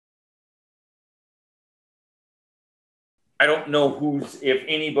I don't know if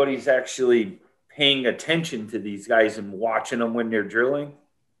anybody's actually paying attention to these guys and watching them when they're drilling.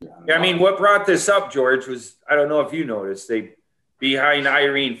 Yeah, I mean, what brought this up, George, was, I don't know if you noticed, behind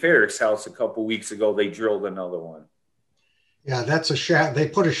Irene Ferris' house a couple weeks ago, they drilled another one. Yeah, they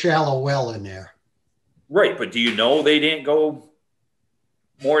put a shallow well in there. Right, but do you know they didn't go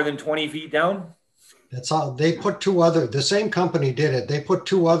more than 20 feet down? That's all. They put the same company did it. They put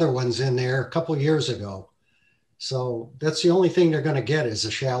two other ones in there a couple of years ago. So that's the only thing they're going to get is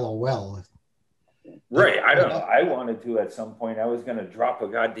a shallow well. Right. I don't know. I wanted to at some point. I was going to drop a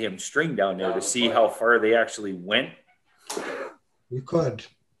goddamn string down there to see how far they actually went. You could.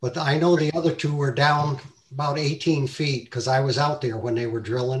 But I know the other two were down about 18 feet because I was out there when they were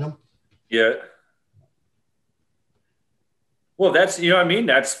drilling them. Yeah. Well, that's, you know what I mean?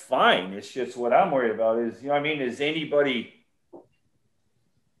 That's fine. It's just what I'm worried about is, you know what I mean? Is anybody,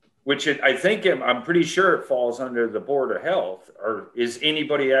 I'm pretty sure it falls under the Board of Health, or is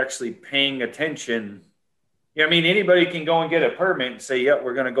anybody actually paying attention? You know what I mean? Anybody can go and get a permit and say, yeah,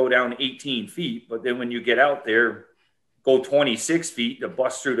 we're going to go down 18 feet. But then when you get out there, go 26 feet to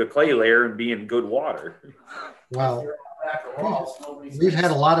bust through the clay layer and be in good water. Well, we've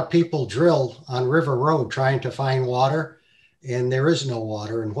had a lot of people drill on River Road trying to find water, and there is no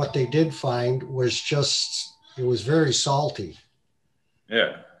water. And what they did find was it was very salty.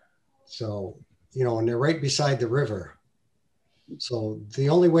 Yeah. So, you know, and they're right beside the river. So the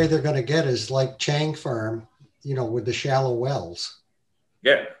only way they're going to get is like Chang Farm, you know, with the shallow wells.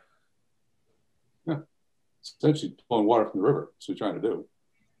 Yeah. Yeah. Essentially pulling water from the river. That's what you're trying to do.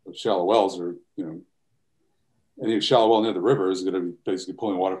 But shallow wells are, you know, any shallow well near the river is going to be basically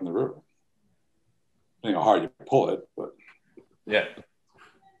pulling water from the river. Depending on how hard you pull it, but yeah.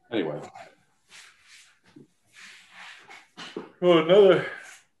 Anyway. Well,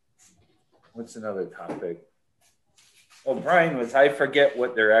 what's another topic? Oh, Brian, I forget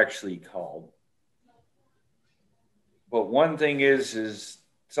what they're actually called. But one thing is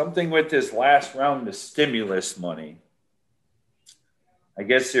something with this last round of stimulus money. I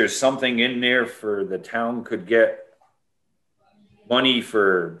guess there's something in there for the town could get money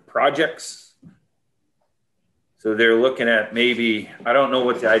for projects. So they're looking at maybe, I don't know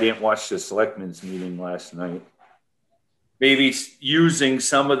I didn't watch the selectmen's meeting last night. Maybe using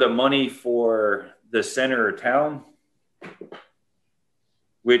some of the money for the center of town,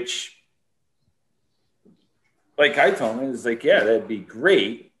 which, like I told him, it's like, yeah, that'd be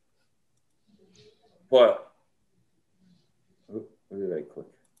great. But, where did I click?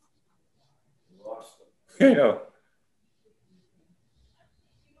 Lost it. You know.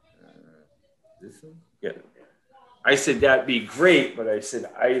 This one? Yeah. I said, that'd be great, but I said,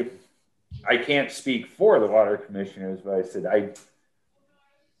 I can't speak for the water commissioners, but I said,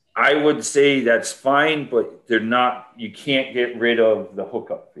 I would say that's fine, but you can't get rid of the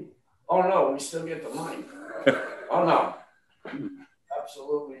hookup fee. Oh, no, we still get the money. Oh, no.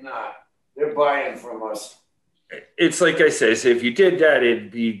 Absolutely not. They're buying from us. It's like I said, if you did that,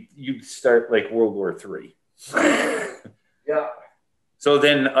 you'd start like World War III. Yeah. So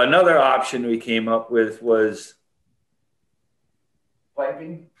then another option we came up with was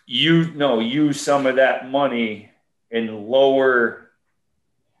piping. Use some of that money and lower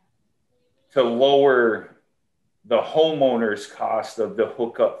the homeowner's cost of the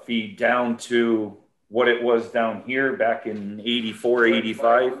hookup fee down to what it was down here back in 84,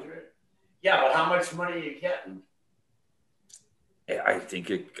 85. Yeah, but how much money are you getting? I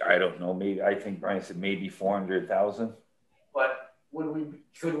think I don't know. Maybe I think Brian said maybe 400,000. But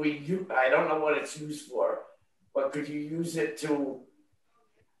could we? I don't know what it's used for, but could you use it to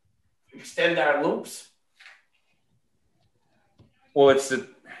extend our loops? Well,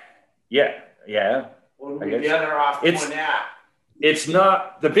 yeah. Or would we be better off doing that? It's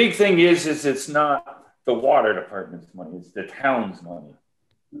not, the big thing is it's not the water department's money, it's the town's money.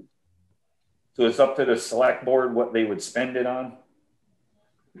 So it's up to the select board what they would spend it on.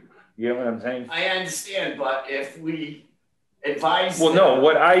 You know what I'm saying? I understand, but if we advise Well, no,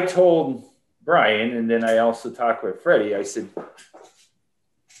 what I told Brian, and then I also talked with Freddie, I said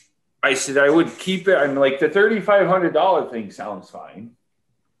I would keep it. I'm like, the $3,500 thing sounds fine,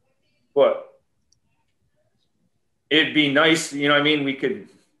 but it'd be nice, you know what I mean?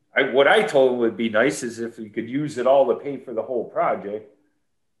 What I told him would be nice is if we could use it all to pay for the whole project,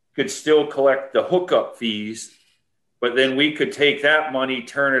 could still collect the hookup fees, but then we could take that money,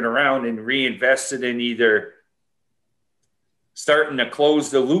 turn it around and reinvest it in either starting to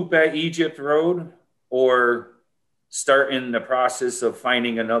close the loop at Egypt Road or starting the process of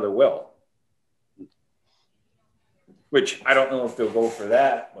finding another well. Which I don't know if they'll go for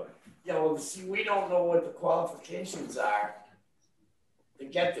that, but Yeah, well, see, we don't know what the qualifications are to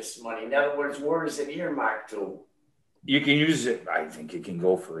get this money. In other words, where is it earmarked to? You can use it. I think it can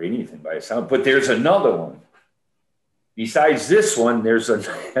go for anything by itself. But there's another one. Besides this one, there's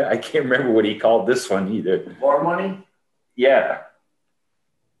a. I can't remember what he called this one either. More money? Yeah.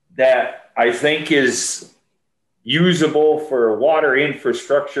 That I think is usable for water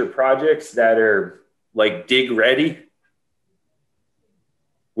infrastructure projects that are like dig ready,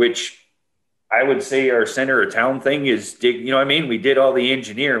 which I would say our center of town thing is dig. You know what I mean? We did all the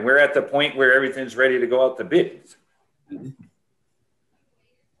engineering. We're at the point where everything's ready to go out to bids.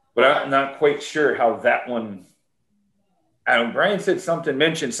 But I'm not quite sure how that one. Brian said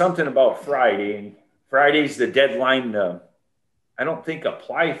mentioned something about Friday, and Friday's the deadline to, I don't think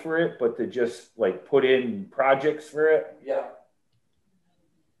apply for it, but to just like put in projects for it. Yeah.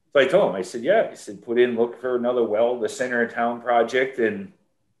 So I told him, I said, yeah, I said, look for another well, the center of town project. And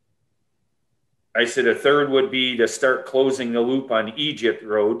I said, a third would be to start closing the loop on Egypt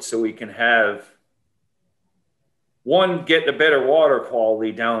Road so we can have get the better water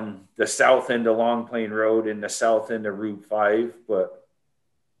quality down the south end of Long Plain Road and the south end of Route 5, but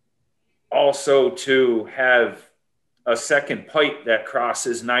also to have a second pipe that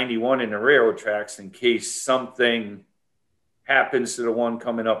crosses 91 in the railroad tracks in case something happens to the one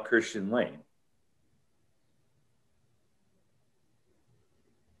coming up Christian Lane.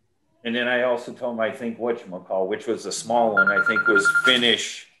 And then I also told him, I think whatchamacall, which was a small one, I think was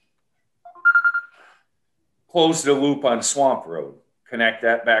close the loop on Swamp Road, connect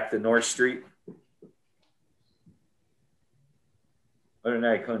that back to North Street. Other than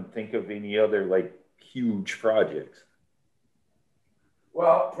that, I couldn't think of any other like huge projects.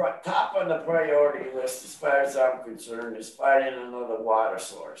 Well, top on the priority list, as far as I'm concerned, is finding another water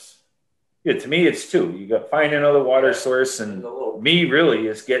source. Yeah, to me, it's two. You got find another water source, and me really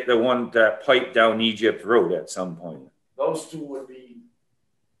is get that pipe down Egypt Road at some point. Those two would be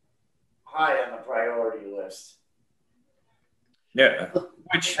high on the priority list. Yeah,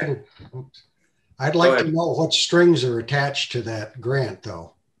 which I'd like to know what strings are attached to that grant,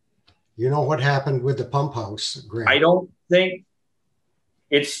 though. You know what happened with the pump house grant? I don't think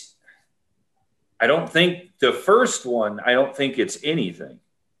the first one, I don't think it's anything.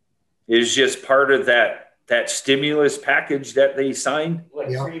 It's just part of that stimulus package that they signed. Like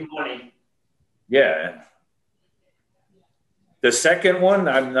free money. Yeah. The second one,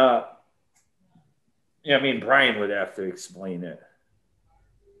 I'm not. Yeah, I mean, Brian would have to explain it.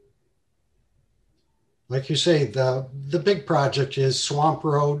 Like you say, the big project is Swamp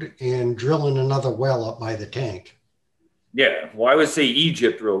Road and drilling another well up by the tank. Yeah, well, I would say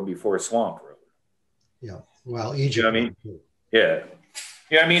Egypt Road before Swamp Road. Yeah, well, Egypt. You know what I mean? Yeah.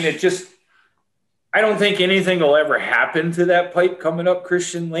 Yeah, I mean, I don't think anything will ever happen to that pipe coming up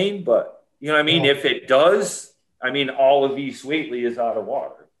Christian Lane, but, you know what I mean? If it does, I mean, all of East Whately is out of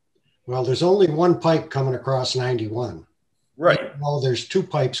water. Well, there's only one pipe coming across 91. Right. Well, there's two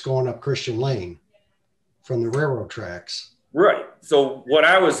pipes going up Christian Lane from the railroad tracks. Right. So what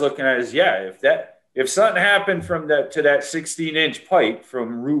I was looking at is, if something happened to that 16-inch pipe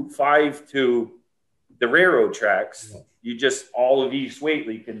from Route 5 to the railroad tracks, all of East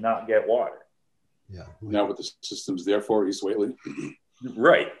Whately cannot get water. Yeah. Not what the system's there for, East Whately.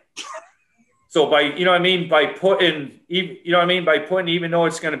 Right. So by putting, even though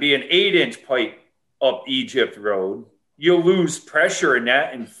it's going to be an 8-inch pipe up Egypt Road, you'll lose pressure in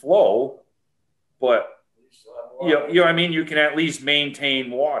that and flow, but you know what I mean? You can at least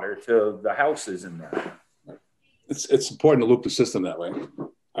maintain water to the houses in there. It's important to loop the system that way,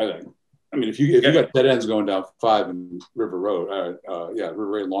 I think. I mean, if you got dead ends going down 5 and River Road, River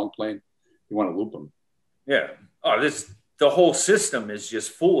Road, Long Plain, you want to loop them. Yeah. Oh, the whole system is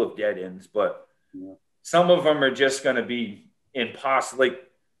just full of dead ends, but some of them are just going to be impossible.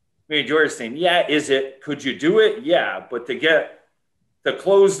 Like George saying, could you do it? Yeah, but to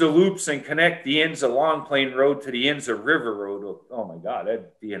close the loops and connect the ends of Long Plain Road to the ends of River Road, oh my God,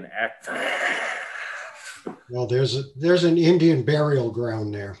 that'd be an act. Well, there's an Indian burial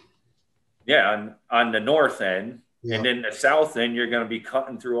ground there. Yeah, on the north end, and then the south end, you're going to be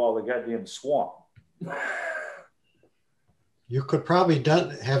cutting through all the goddamn swamp. You could probably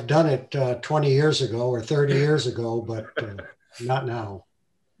have done it 20 years ago or 30 years ago, but not now.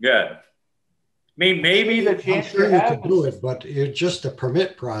 Yeah. I mean, maybe the chance I'm sure you could do it, but just the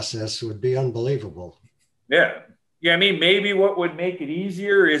permit process would be unbelievable. Yeah. Yeah, I mean, maybe what would make it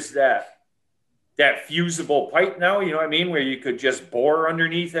easier is that fusible pipe now, you know what I mean, where you could just bore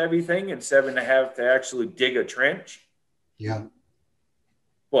underneath everything instead of have to actually dig a trench. Yeah.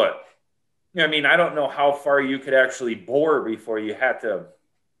 But, I mean, I don't know how far you could actually bore before you had to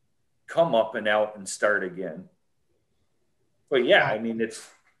come up and out and start again. But yeah, I mean,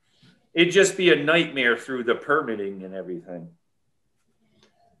 it'd just be a nightmare through the permitting and everything.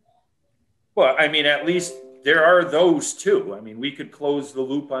 Well, I mean, at least there are those too. I mean, we could close the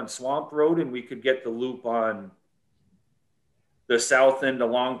loop on Swamp Road, and we could get the loop on the south end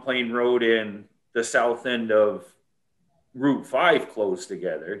of Long Plain Road and the south end of Route 5 close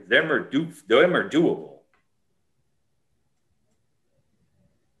together. Them are doable.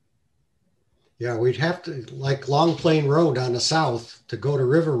 Yeah, we'd have to, like Long Plain Road on the south, to go to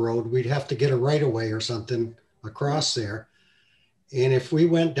River Road, we'd have to get a right of way or something across there. And if we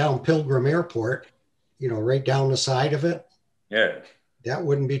went down Pilgrim Airport, you know, right down the side of it, Yeah, that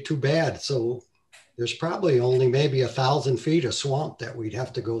wouldn't be too bad. So there's probably only maybe 1,000 feet of swamp that we'd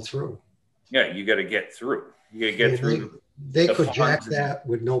have to go through. yeah, you got to get through. You got to get through. They could jack that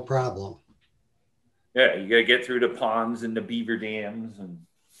with no problem. Yeah, you got to get through the ponds and the beaver dams and.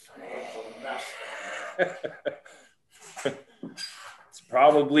 It's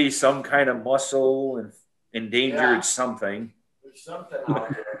probably some kind of mussel and endangered something. There's something out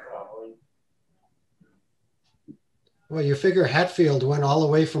there probably. Well, you figure Hatfield went all the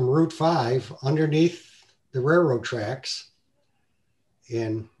way from Route 5 underneath the railroad tracks,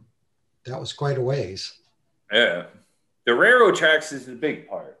 and that was quite a ways. Yeah. The railroad tracks is the big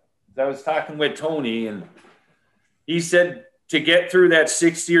part. I was talking with Tony, and he said to get through that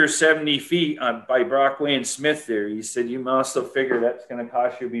 60 or 70 feet by Brockway and Smith there, he said you must have figured that's going to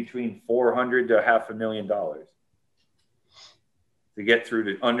cost you between $400,000 to $500,000 to get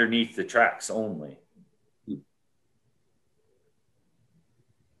through to underneath the tracks only.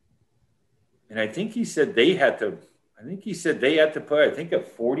 And I think he said they had to put, I think, a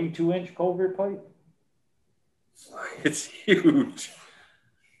 42-inch culvert pipe. It's huge.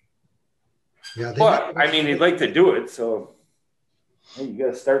 Yeah, but I mean, he'd like to do it, so hey, you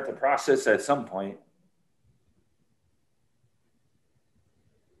got to start the process at some point.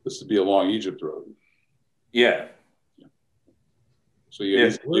 This would be along Egypt Road. Yeah. So you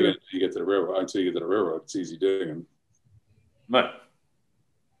get to the railroad. Until you get to the railroad, it's easy digging. But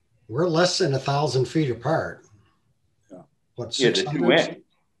we're less than 1,000 feet apart. Yeah. What,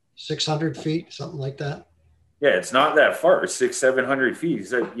 600 feet, something like that? Yeah, it's not that far, 600-700 feet.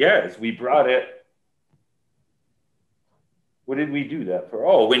 So, yes, we brought it. What did we do that for?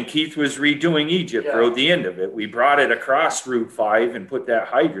 Oh, when Keith was redoing Egypt Road, the end of it, we brought it across Route 5 and put that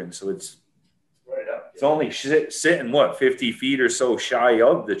hydrant. So it's right up. It's only sitting, 50 feet or so shy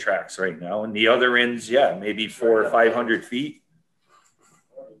of the tracks right now. And the other ends, maybe 400 or 500 feet.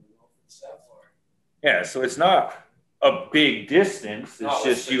 Yeah, so it's not a big distance. It's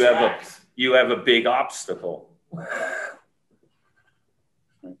just you have a big obstacle.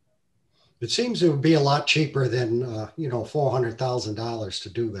 It seems it would be a lot cheaper than $400,000 to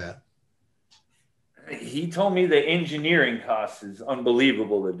do that. He told me the engineering cost is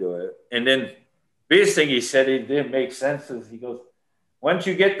unbelievable to do it. And then biggest thing he said it didn't make sense is he goes, once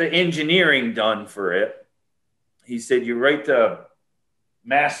you get the engineering done for it, he said you write the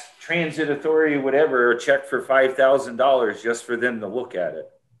Mass Transit Authority, whatever, a check for $5,000 just for them to look at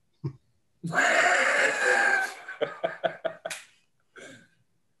it.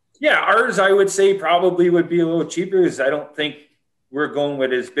 Yeah, ours, I would say, probably would be a little cheaper because I don't think we're going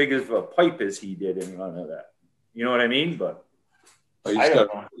with as big of a pipe as he did in none of that. You know what I mean? But you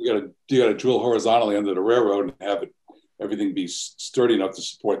got to drill horizontally under the railroad and have everything be sturdy enough to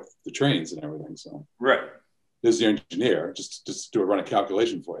support the trains and everything. So right, there's the engineer just run a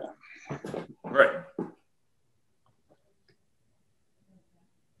calculation for you. Right.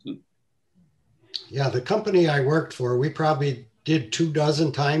 Yeah, the company I worked for, we probably did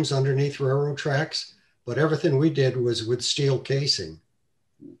 24 times underneath railroad tracks, but everything we did was with steel casing.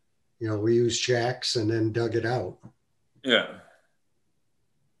 We used jacks and then dug it out. Yeah.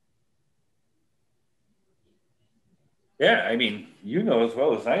 Yeah, I mean, you know as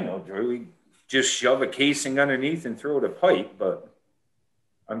well as I know, Joey, we just shove a casing underneath and throw it a pipe, but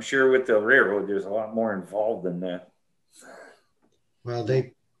I'm sure with the railroad, there's a lot more involved than that. Well,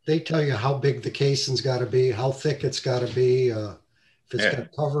 they tell you how big the casing's got to be, how thick it's got to be, if it's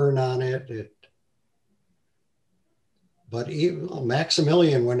got covering on it. But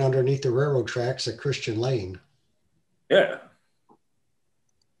Maximilian went underneath the railroad tracks at Christian Lane. Yeah.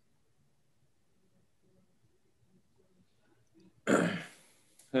 And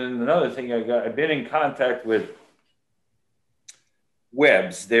another thing I've been in contact with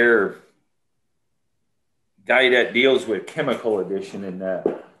Webb's, their guy that deals with chemical addition in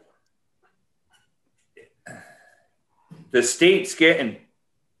that. The state's starting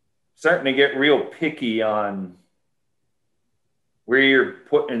to get real picky on where you're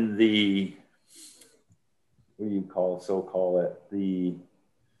putting the, what do you call it?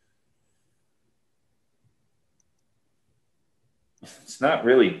 It's not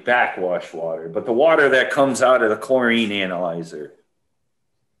really backwash water, but the water that comes out of the chlorine analyzer.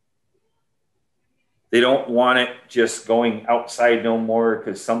 They don't want it just going outside no more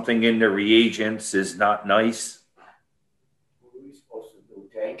because something in the reagents is not nice. What are we supposed to do?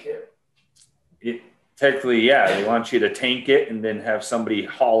 Tank it? Technically, yeah, they want you to tank it and then have somebody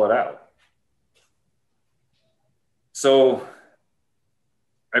haul it out. So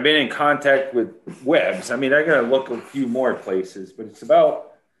I've been in contact with Webb's. I mean, I got to look a few more places, but it's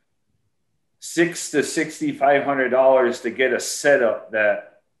about $600 to $6,500 to get a setup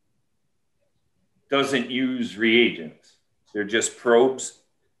that doesn't use reagents. They're just probes.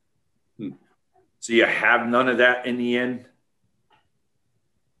 So you have none of that in the end,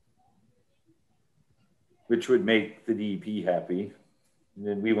 which would make the DEP happy. And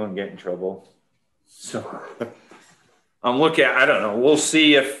then we won't get in trouble. So I'm looking at, I don't know. We'll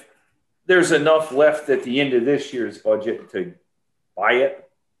see if there's enough left at the end of this year's budget to buy it.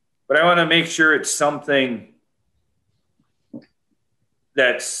 But I want to make sure it's something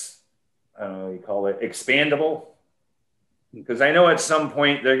that's, I don't know what you call it, expandable. Because I know at some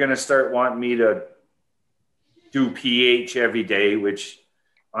point they're going to start wanting me to do pH every day, which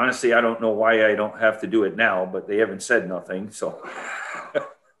honestly, I don't know why I don't have to do it now, but they haven't said nothing. So,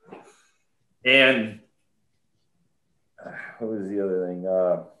 and what was the other thing?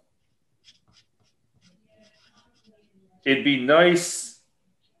 It'd be nice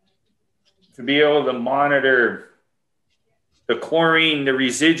to be able to monitor the chlorine, the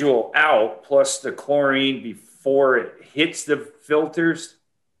residual out, plus the chlorine before it hits the filters.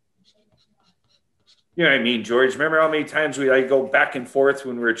 You know what I mean, George? Remember how many times we like go back and forth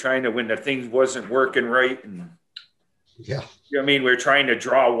when we were trying to, when the things wasn't working right? And yeah, you know what I mean? We're trying to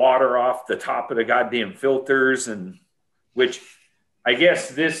draw water off the top of the goddamn filters, and which I guess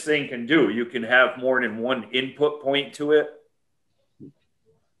this thing can do. You can have more than one input point to it.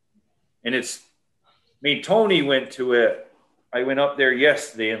 And it's, I mean, Tony went to it. I went up there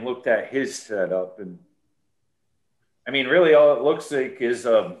yesterday and looked at his setup, and I mean, really all it looks like is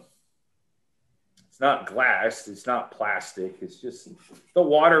it's not glass, it's not plastic, it's just the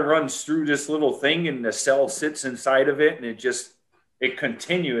water runs through this little thing and the cell sits inside of it, and it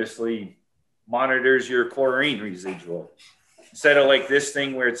continuously monitors your chlorine residual instead of like this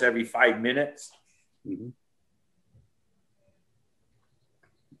thing where it's every 5 minutes. Mm-hmm.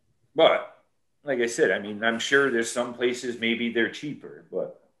 But like I said, I mean, I'm sure there's some places maybe they're cheaper,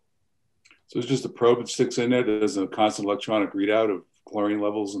 but. So it's just a probe that sticks in there that does a constant electronic readout of chlorine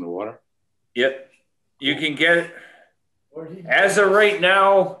levels in the water? Yep. You can get it. As of right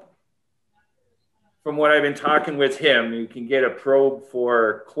now, from what I've been talking with him, you can get a probe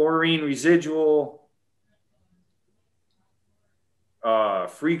for chlorine residual,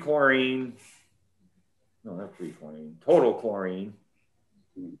 free chlorine. No, not free chlorine, total chlorine.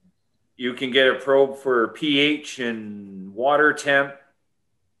 You can get a probe for pH and water temp.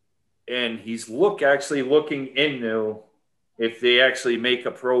 And he's actually looking into if they actually make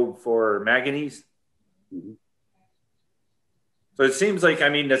a probe for manganese. Mm-hmm. So it seems like, I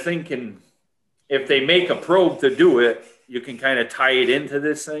mean, the thing can, if they make a probe to do it, you can kind of tie it into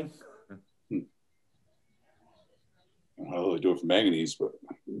this thing. Well, they do it for manganese, but.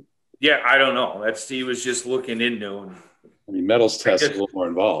 Yeah, I don't know. He was just looking into. And, I mean, metals test a little more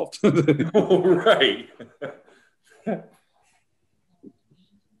involved. Right.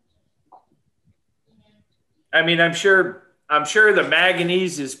 I mean, I'm sure the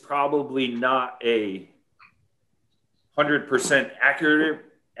manganese is probably not a 100%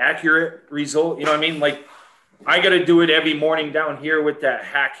 accurate result. You know what I mean? Like, I got to do it every morning down here with that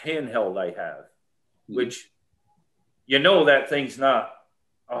hack handheld I have, which, you know, that thing's not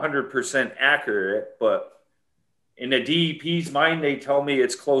 100% accurate, but in the DEP's mind, they tell me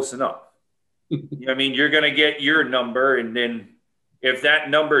it's close enough. You know what I mean? You're going to get your number, and then if that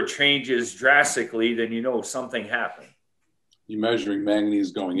number changes drastically, then you know something happened. You measuring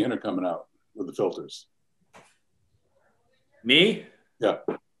manganese going in or coming out with the filters? Me? Yeah.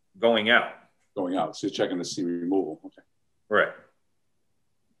 Going out. Going out. So you're checking to see removal. Okay. Right.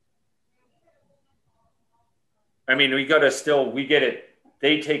 I mean, we get it.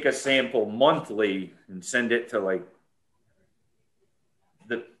 They take a sample monthly and send it to like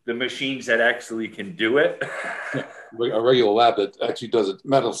the machines that actually can do it. Yeah. A regular lab that actually does it,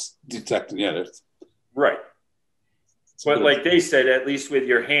 metals detecting. Yeah. Right. But like they said, at least with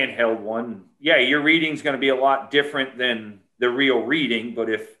your handheld one, yeah, your reading's going to be a lot different than the real reading.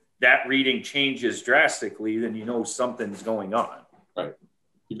 But if that reading changes drastically, then you know something's going on. Right.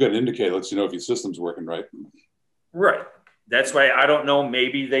 You've got an indicator that lets you know if your system's working right. Right. That's why I don't know.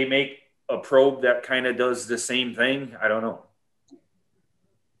 Maybe they make a probe that kind of does the same thing. I don't know.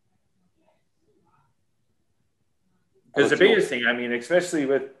 Because the biggest thing, I mean, especially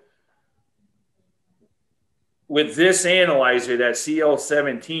with this analyzer, that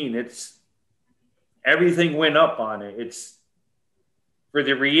CL17, it's everything went up on it. It's for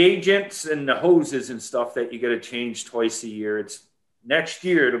the reagents and the hoses and stuff that you got to change twice a year. It's next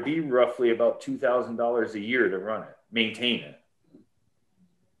year, it'll be roughly about $2,000 a year to run it, maintain it.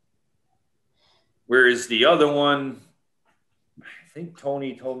 Whereas the other one, I think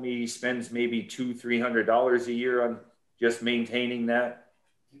Tony told me he spends maybe $200-300 a year on just maintaining that.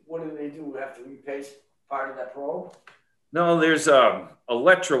 What do they do? Have to replace part of that probe? No, there's a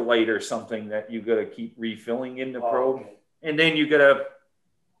electrolyte or something that you got to keep refilling in the probe. Okay. And then you got to,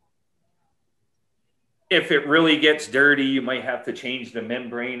 if it really gets dirty, you might have to change the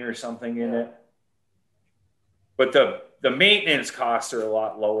membrane or something in it. But the maintenance costs are a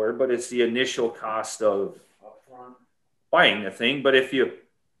lot lower, but it's the initial cost of buying the thing. But if you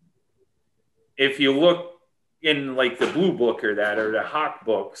look in like the Blue Book or the Hawk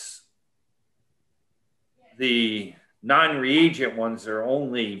books, the non-reagent ones are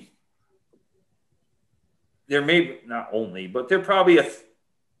only, they're maybe not only, but they're probably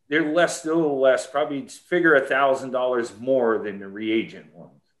they're less, a little less, probably figure $1,000 more than the reagent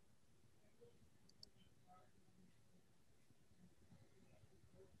ones.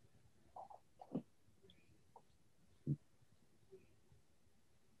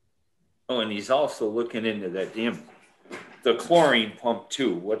 Oh, and he's also looking into that the chlorine pump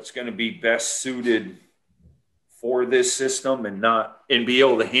too. What's going to be best suited for this system and be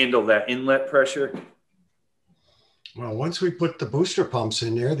able to handle that inlet pressure? Well, once we put the booster pumps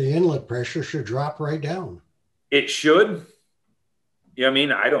in there, the inlet pressure should drop right down. It should. Yeah, I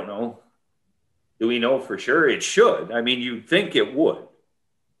mean, I don't know. Do we know for sure? It should. I mean, you'd think it would.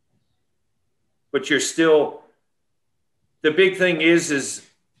 But you're still, the big thing is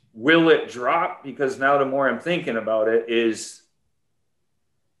will it drop? Because now the more I'm thinking about it is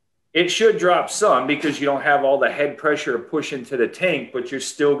it should drop some because you don't have all the head pressure pushing to the tank, but you're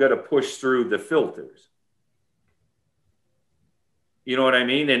still going to push through the filters. You know what I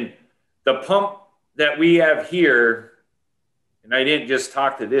mean? And the pump that we have here, and I didn't just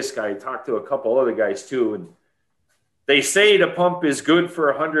talk to this guy, I talked to a couple other guys too, and they say the pump is good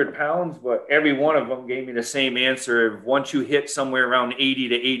for 100 pounds, but every one of them gave me the same answer. Once you hit somewhere around 80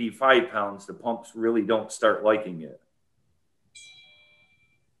 to 85 pounds, the pumps really don't start liking it.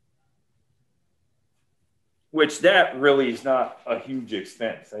 Which that really is not a huge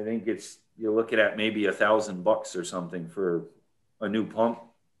expense. I think you're looking at maybe $1,000 or something for a new pump.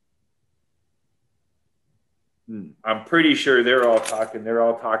 I'm pretty sure they're all talking an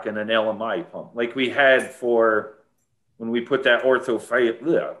LMI pump like we had for when we put that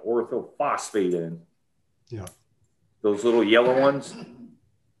orthophosphate in. Yeah. Those little yellow ones.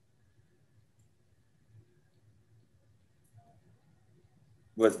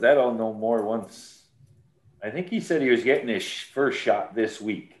 But that I'll know more once. I think he said he was getting his first shot this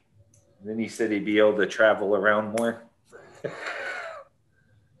week. And then he said he'd be able to travel around more.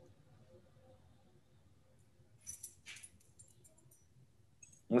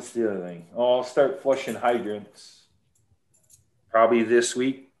 What's the other thing? Oh, I'll start flushing hydrants. Probably this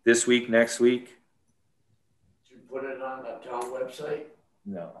week, next week. Did you put it on the town website?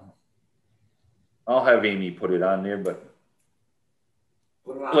 No. I'll have Amy put it on there, but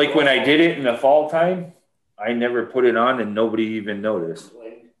like when I did it in the fall time, I never put it on and nobody even noticed.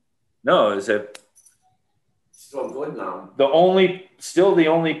 No, is that still good now? The only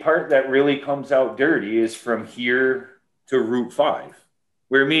part that really comes out dirty is from here to Route 5,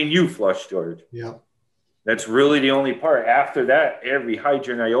 where me and you flush, George. Yeah. That's really the only part. After that, every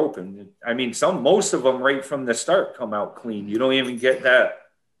hydrant I open, I mean, most of them right from the start come out clean. You don't even get that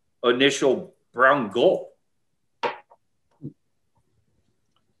initial brown gulp.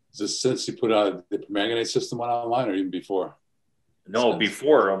 Is this since you put out the permanganate system online or even before? No,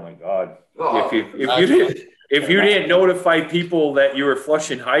 before. Oh my God! Oh, if you didn't notify people that you were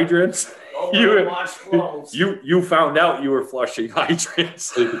flushing hydrants, you found out you were flushing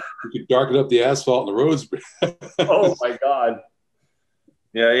hydrants. You could darken up the asphalt and the roads. Oh my God!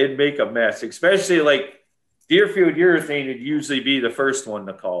 Yeah, it'd make a mess, especially like Deerfield Urethane would usually be the first one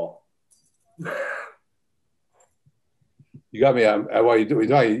to call. You got me. While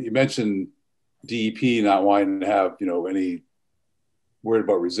you mentioned DEP not wanting to have any worried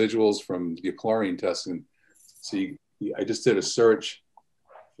about residuals from your chlorine testing. So I just did a search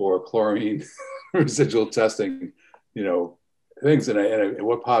for chlorine residual testing. things, and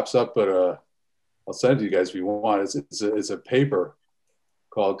what pops up, but I'll send it to you guys if you want. It's a paper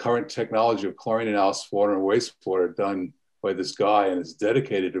called "Current Technology of Chlorine Analysis of Water and Wastewater," done by this guy, and it's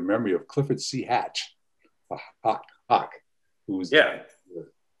dedicated to memory of Clifford C. Hatch, Hawk, who was died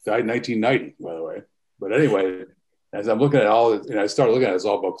in 1990, by the way. But anyway, as I'm looking at all, I started looking at it, it's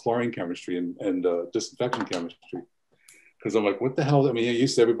all about chlorine chemistry and disinfection chemistry. Because I'm like, what the hell? I mean,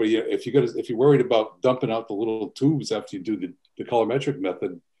 used to everybody, if you're worried about dumping out the little tubes after you do the colorimetric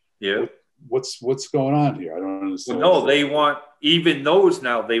method, yeah, what's going on here? I don't understand. Well, no, they want even those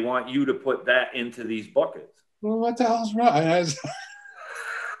now. They want you to put that into these buckets. Well, what the hell's wrong?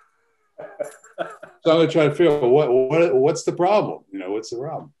 So I'm gonna try to figure out what's the problem. What's the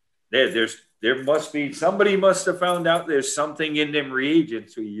problem? There must be somebody must have found out there's something in them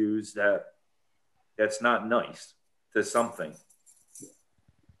reagents we use that's not nice to something.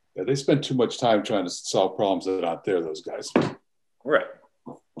 Yeah, they spend too much time trying to solve problems that aren't there. Those guys, right?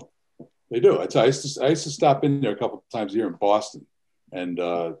 They do. I used to stop in there a couple of times a year in Boston, and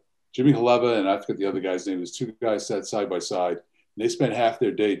Jimmy Haleva and I forget the other guy's name. There's two guys sat side by side, and they spent half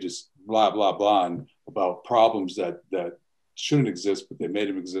their day just blah blah blah about problems that shouldn't exist, but they made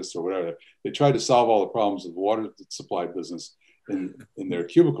them exist or whatever. They tried to solve all the problems of the water supply business in their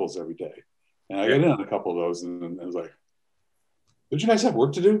cubicles every day. And I got in on a couple of those, and I was like, "Don't you guys have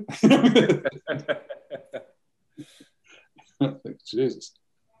work to do?" Jesus.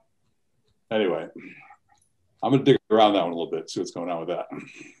 Anyway, I'm gonna dig around that one a little bit, see what's going on with that.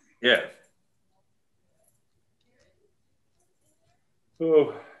 Yeah.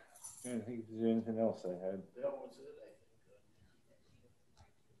 Oh, I don't think there's anything else I had.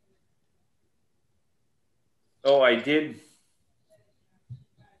 Oh, I did.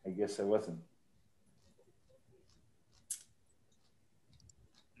 I guess I wasn't.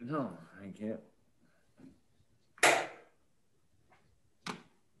 No, I can't.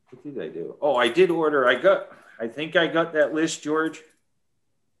 What did I do? Oh, I did order. I think I got that list, George,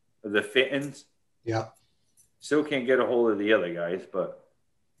 of the fittings. Yeah. Still can't get a hold of the other guys, but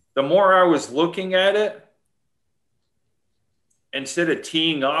the more I was looking at it, instead of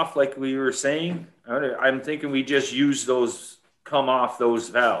teeing off like we were saying, I'm thinking we just use come off those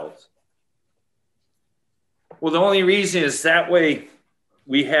valves. Well, the only reason is that way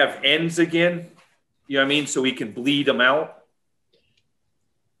we have ends again, you know what I mean? So we can bleed them out.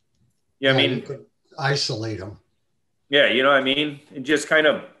 You know what I mean? You could isolate them. Yeah, you know what I mean? And just kind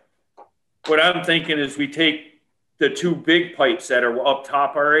of, what I'm thinking is we take the two big pipes that are up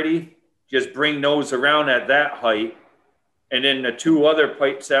top already, just bring those around at that height. And then the two other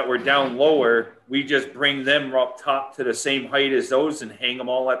pipes that were down lower, we just bring them up top to the same height as those and hang them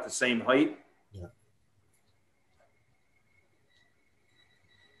all at the same height. Yeah.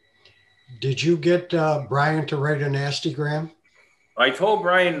 Did you get Brian to write a nastygram? I told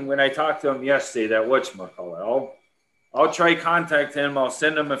Brian when I talked to him yesterday that whatchamacallit, I'll try contact him. I'll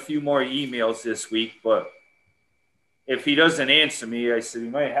send him a few more emails this week, but if he doesn't answer me, I said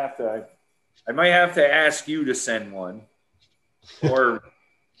I might have to ask you to send one. Or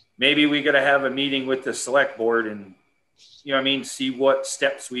maybe we got to have a meeting with the select board and, you know what I mean, see what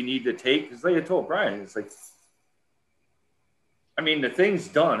steps we need to take. Because like I told Brian, it's like, I mean, the thing's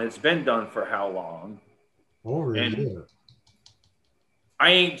done. It's been done for how long? Over a year. I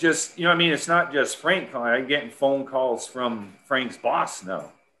ain't just, you know what I mean? It's not just Frank. I'm getting phone calls from Frank's boss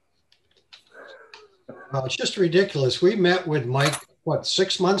now. Well, it's just ridiculous. We met with Mike,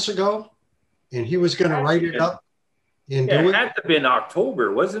 6 months ago? And he was going to write it up. It had to have been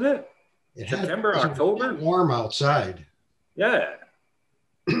October, wasn't it? September, October? It was warm outside. Yeah.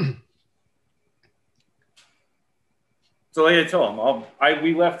 So like I told him,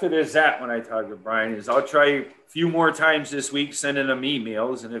 we left it as that when I talked to Brian, is I'll try a few more times this week sending him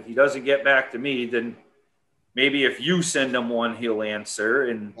emails. And if he doesn't get back to me, then maybe if you send him one, he'll answer.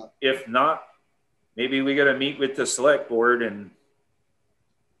 And if not, maybe we got to meet with the select board and,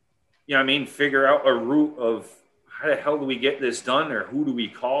 you know what I mean, figure out a route of how the hell do we get this done, or who do we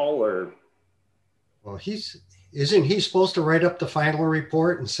call, or. Well, isn't he supposed to write up the final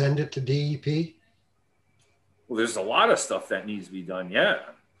report and send it to DEP? Well, there's a lot of stuff that needs to be done. Yeah.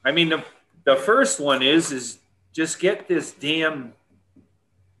 I mean, the first one is just get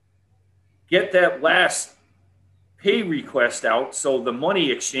that last pay request out. So the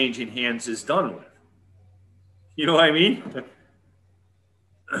money exchanging hands is done with, you know what I mean?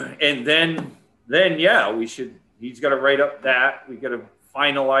 And then yeah, he's got to write up that. We got to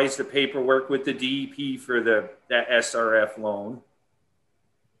finalize the paperwork with the DEP for that SRF loan.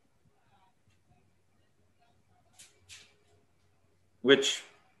 Which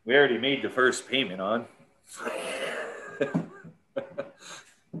we already made the first payment on.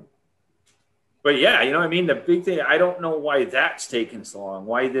 But yeah, you know what I mean? The big thing, I don't know why that's taking so long,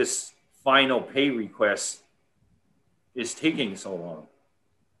 why this final pay request is taking so long.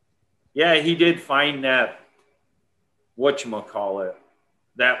 Yeah, he did find that, whatchamacallit,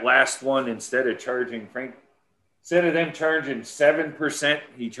 that last one, instead of charging Frank, instead of them charging 7%,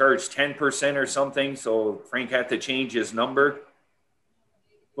 he charged 10% or something. So Frank had to change his number.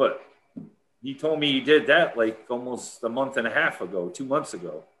 But he told me he did that like almost a month and a half ago, 2 months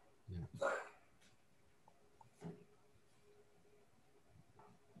ago. Yeah.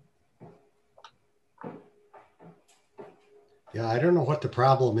 Yeah, I don't know what the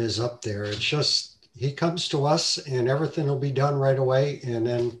problem is up there. It's just he comes to us and everything will be done right away, and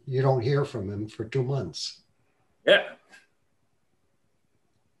then you don't hear from him for 2 months. Yeah.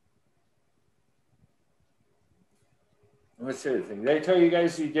 What's the other thing? Did I tell you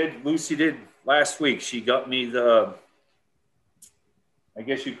guys Lucy did last week? She got me the, I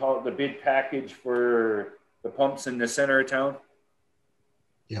guess you call it the bid package for the pumps in the center of town.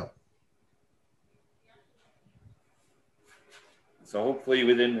 Yep. So hopefully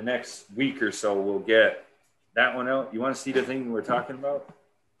within the next week or so, we'll get that one out. You want to see the thing we're talking about?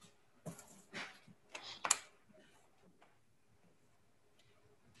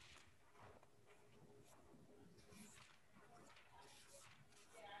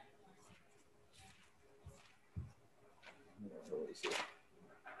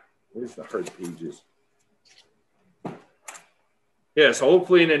 Where's the hard pages? Yeah, so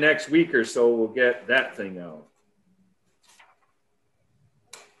hopefully in the next week or so, we'll get that thing out.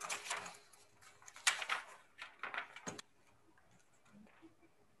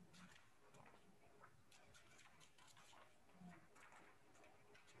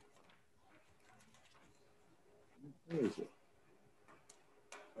 Where is it?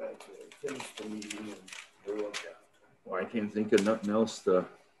 Finish the meeting and we'll look at it. Well, I can't think of nothing else to.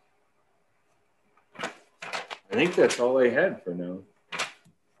 I think that's all I had for now.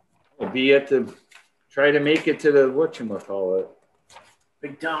 I'll be at the, try to make it to the, whatchamacallit.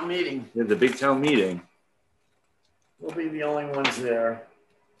 Big town meeting. Yeah, the big town meeting. We'll be the only ones there.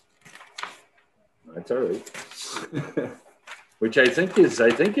 That's all right. Which I think it's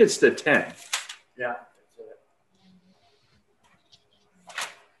the 10th. Yeah.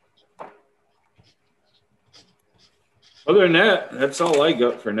 Other than that, that's all I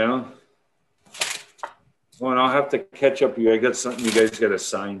got for now. Well, and I'll have to catch up. I got something you guys got to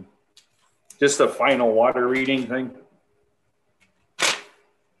sign. Just a final water reading thing.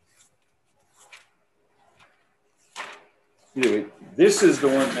 Anyway, this is the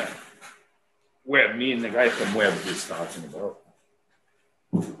one that Webb, me and the guy from Webb was talking about.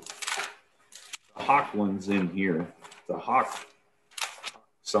 The Hawk one's in here. The Hawk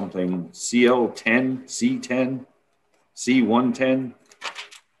something CL10, C10, C110.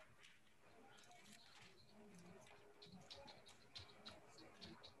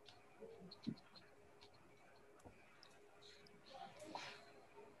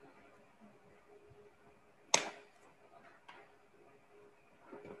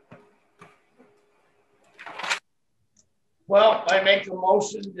 Well, I make a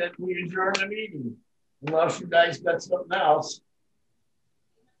motion that we adjourn the meeting, unless you guys got something else.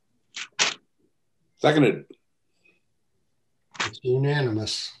 Seconded. It's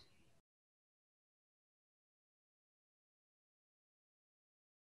unanimous.